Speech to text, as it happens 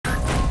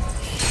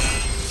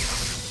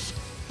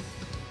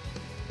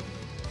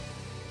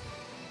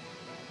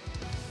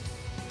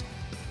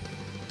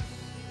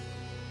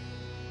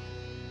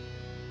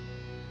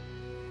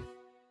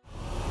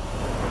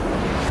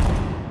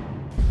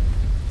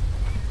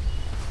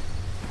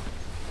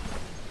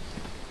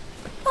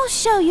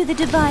show you the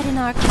divide in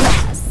our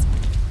class.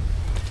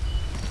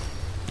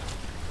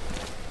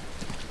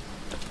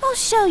 I'll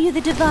show you the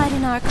divide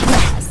in our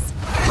class.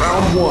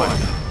 Round 1.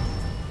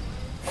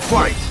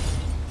 Fight!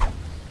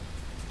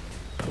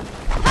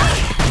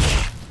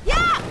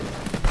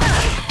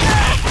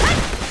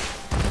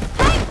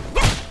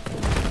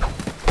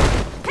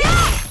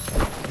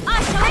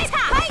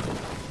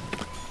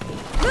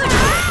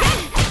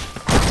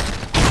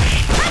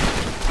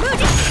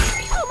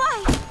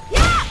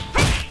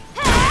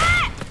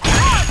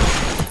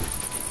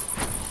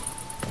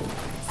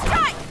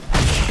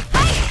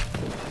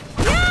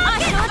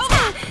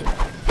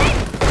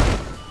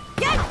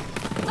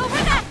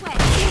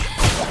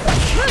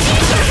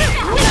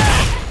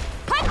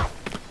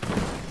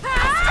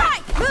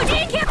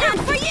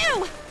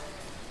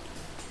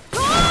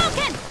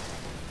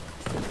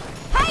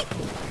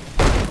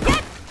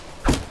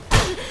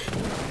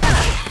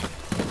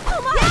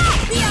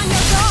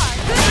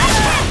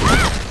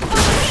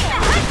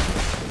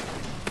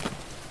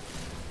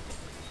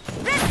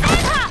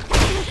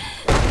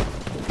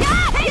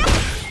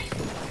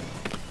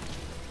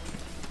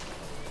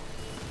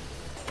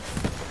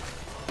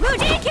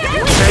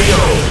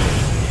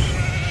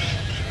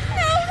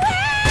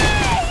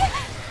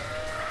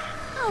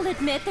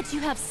 Admit that you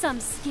have some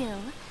skill.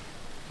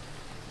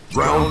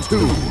 Round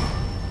 2.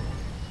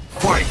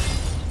 Fight!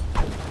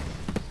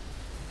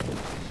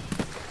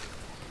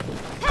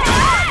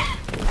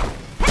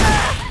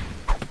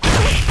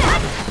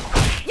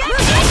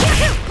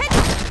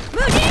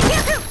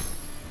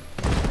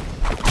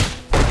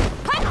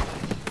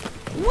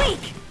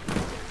 Weak!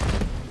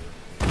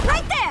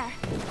 Right there!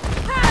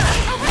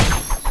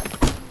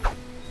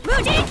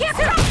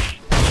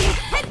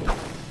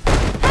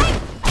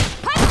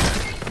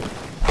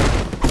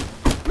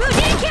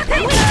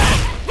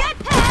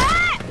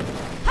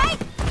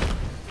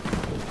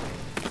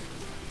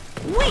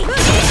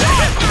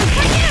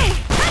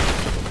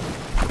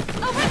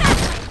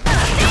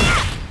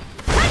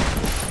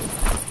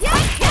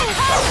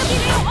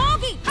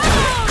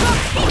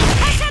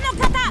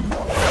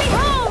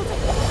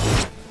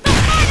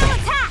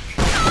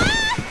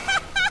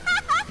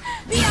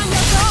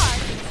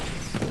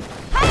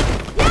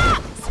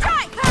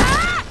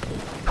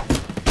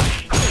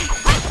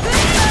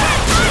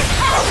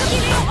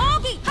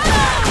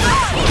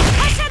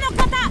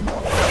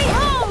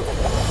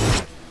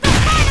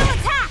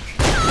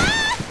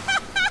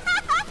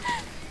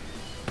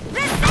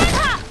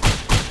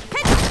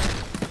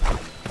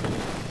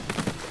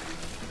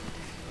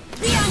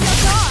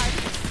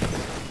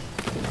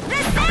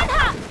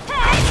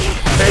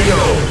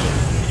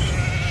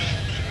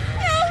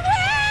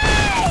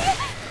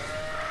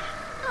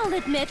 I'll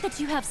admit that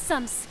you have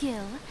some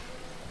skill.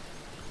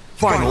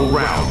 Final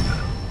round.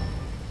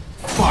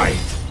 Fight!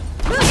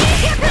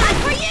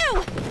 For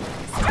you!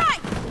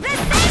 Strike!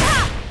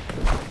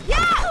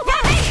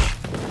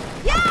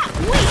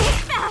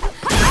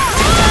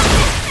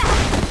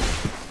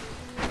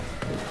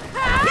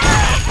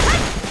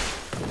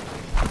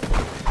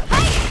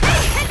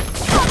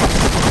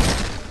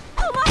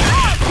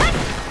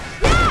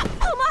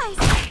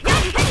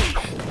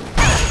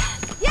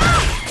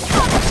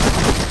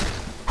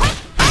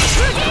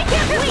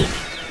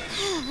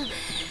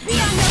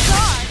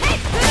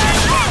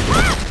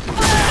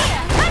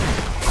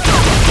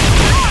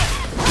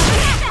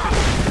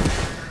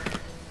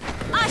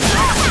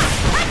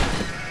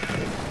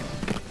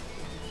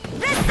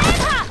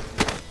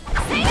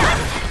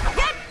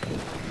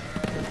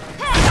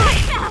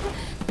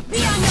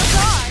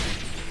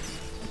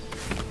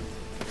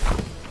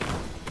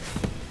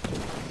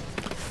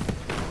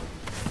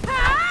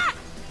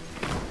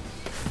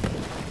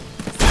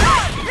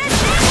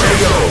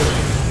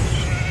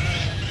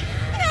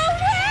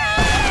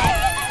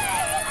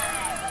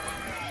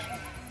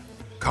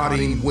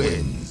 Karin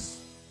wins.